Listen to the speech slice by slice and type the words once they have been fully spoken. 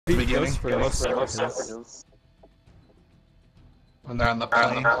Beginning for most seconds. When they're on the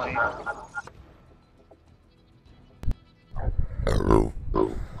plane.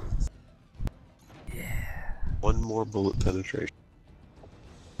 Yeah. One more bullet penetration.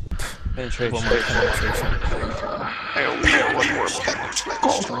 Penetration. One more penetration.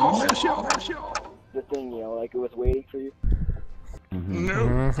 One more penetration. The thing, like it was waiting for you.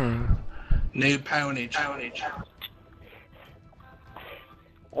 No. No poundage.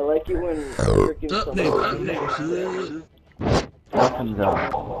 I like it when you're giving someone Calm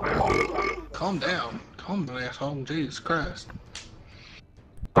down. Calm down, asshole. Jesus Christ.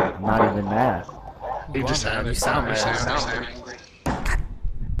 Not even mad. You just sound angry.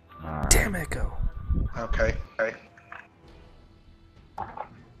 Damn Echo. Okay.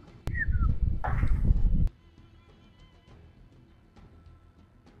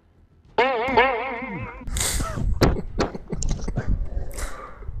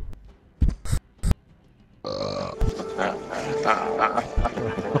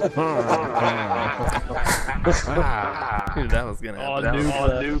 Dude, that was gonna happen.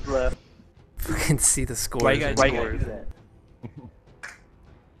 noob left. Fucking see the scores. Why you guys do that?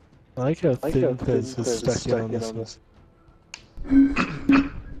 I like how Thin Fizz is stuck in on this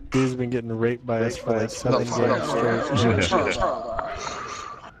one. He's been getting raped by us for like 7 games straight.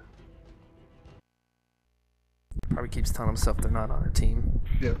 Probably keeps telling himself they're not on a team.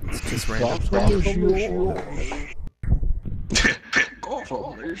 Yep. It's just random.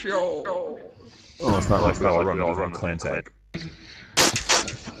 Oh, it's not like I'll run Clint's head.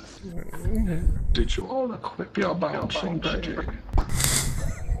 Did you all equip your bouncing budget?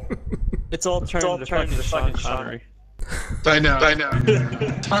 It's all turned to fucking Connery. I know.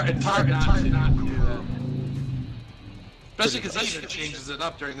 It's hard not to do that. Especially because he even changes it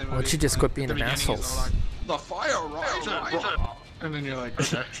up during the movie. Why don't you just quit being an asshole? Like, the fire rises. And then you're like,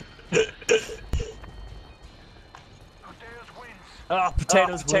 okay.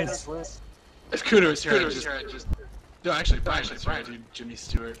 Potatoes wins. If Kudo was here, I'd just... No, actually, Brian do Jimmy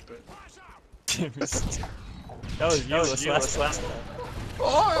Stewart, but... Jimmy Stewart. That was you last time.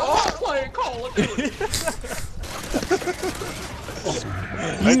 Oh, I'm playing Call of Duty!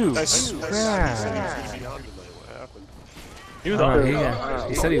 He was on.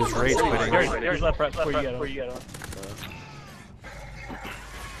 He said he was rage quitting. Here's left right before you get on.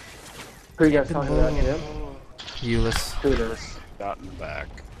 Who you guys talking about? Euless. Kudos. Got in the back.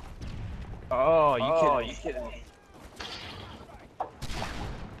 Oh, you kidding me?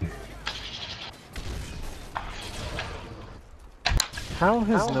 How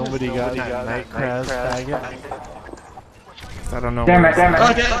has nobody gotten that night crash faggot? I don't know. Damn it. Oh,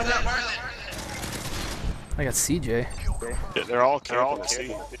 I got CJ. Yeah, they're all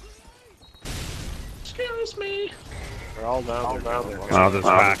camping. Excuse me. They're all down there. Oh, there's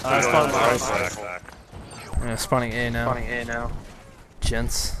back. Yeah, spawning A now.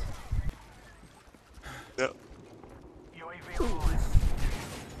 Gents. Yep.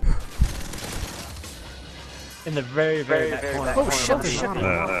 In the very back corner. Oh shit!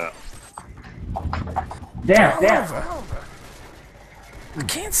 Damn. I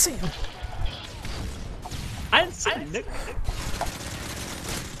can't see him. I didn't see Nick.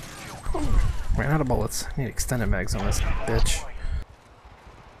 Ran out of bullets. I need extended mags on this bitch.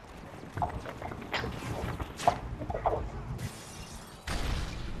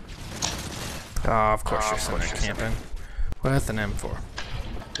 Oh, of course you're sitting there camping. With an M4.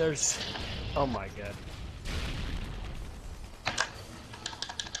 There's... Oh my god.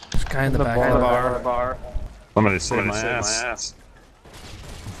 There's a guy in the back of the bar. I'm gonna save my ass.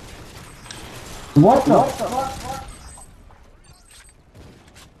 What the fuck?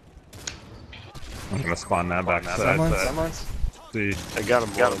 I'm gonna spawn that back side. See, I got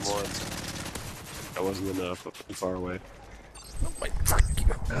him once. That wasn't enough. Too far away. Oh my fuck you.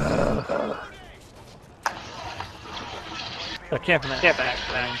 They're camping back.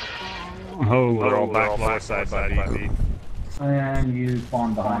 oh, they're all back lower side by DP. And you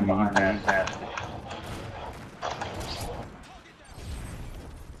spawn behind me, fantastic.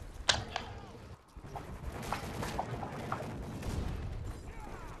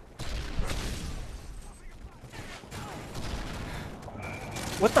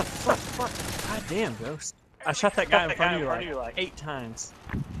 What the fuck? God damn, Ghost. I shot that guy in front of you like 8 times.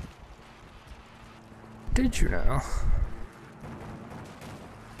 Did you know?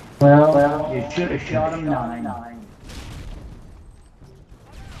 Well, you should have shot him 9.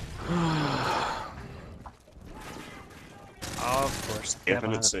 Of course.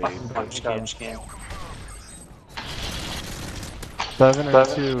 Camping insane. Garbage can. 7 and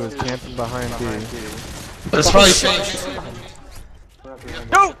 2 is camping behind B. That's probably changed.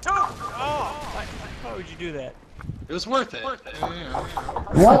 No! Why would you do that? It was worth it. What?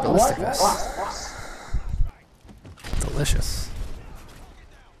 Delicious.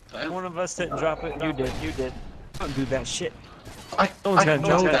 One of us didn't drop it. You did. You did. Don't do that shit. No one's gonna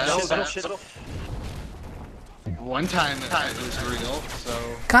know that shit. One time it was real, so...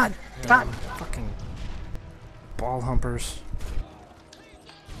 God! Fucking ball humpers.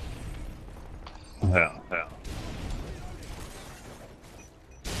 Yeah.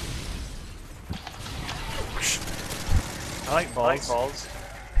 I like balls.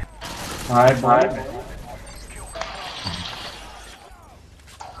 Bye.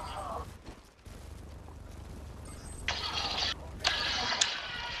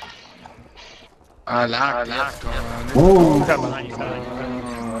 I like this gun. Got behind you.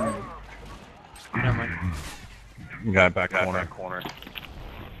 Never mind. Guy back corner.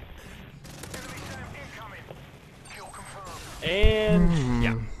 And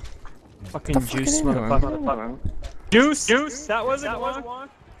yeah. Fucking juice, motherfucker. Juice. That wasn't one.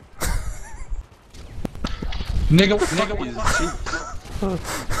 Nigga.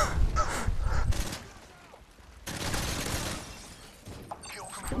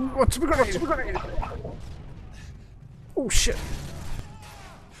 What's we gonna Oh shit.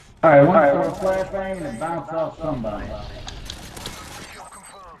 Alright, one for a flashbang and bounce off somebody.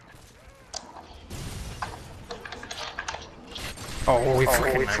 Oh, we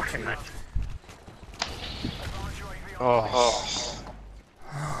freaking Oh.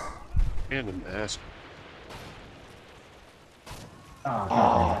 And a mask.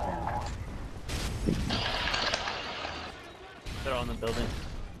 They're on the building.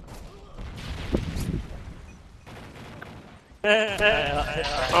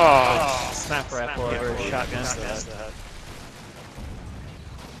 Snap rifle over shotgun.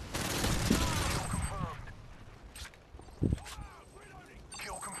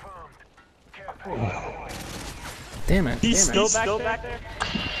 Damn it. He's still back there?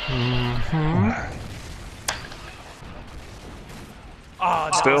 Oh,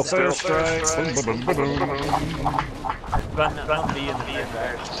 Still strikes. Run B in the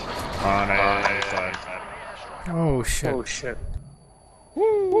back. On A side. Oh shit.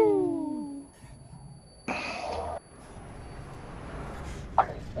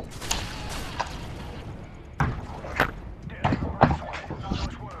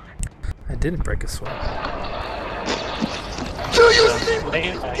 I didn't break a sweat. Do you see what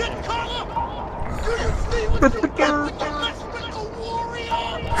you get caught up? Do you see what you get with your mystical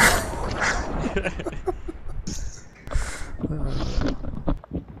warrior?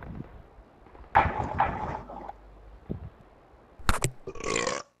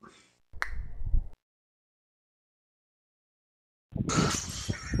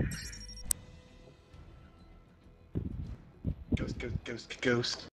 Ghost.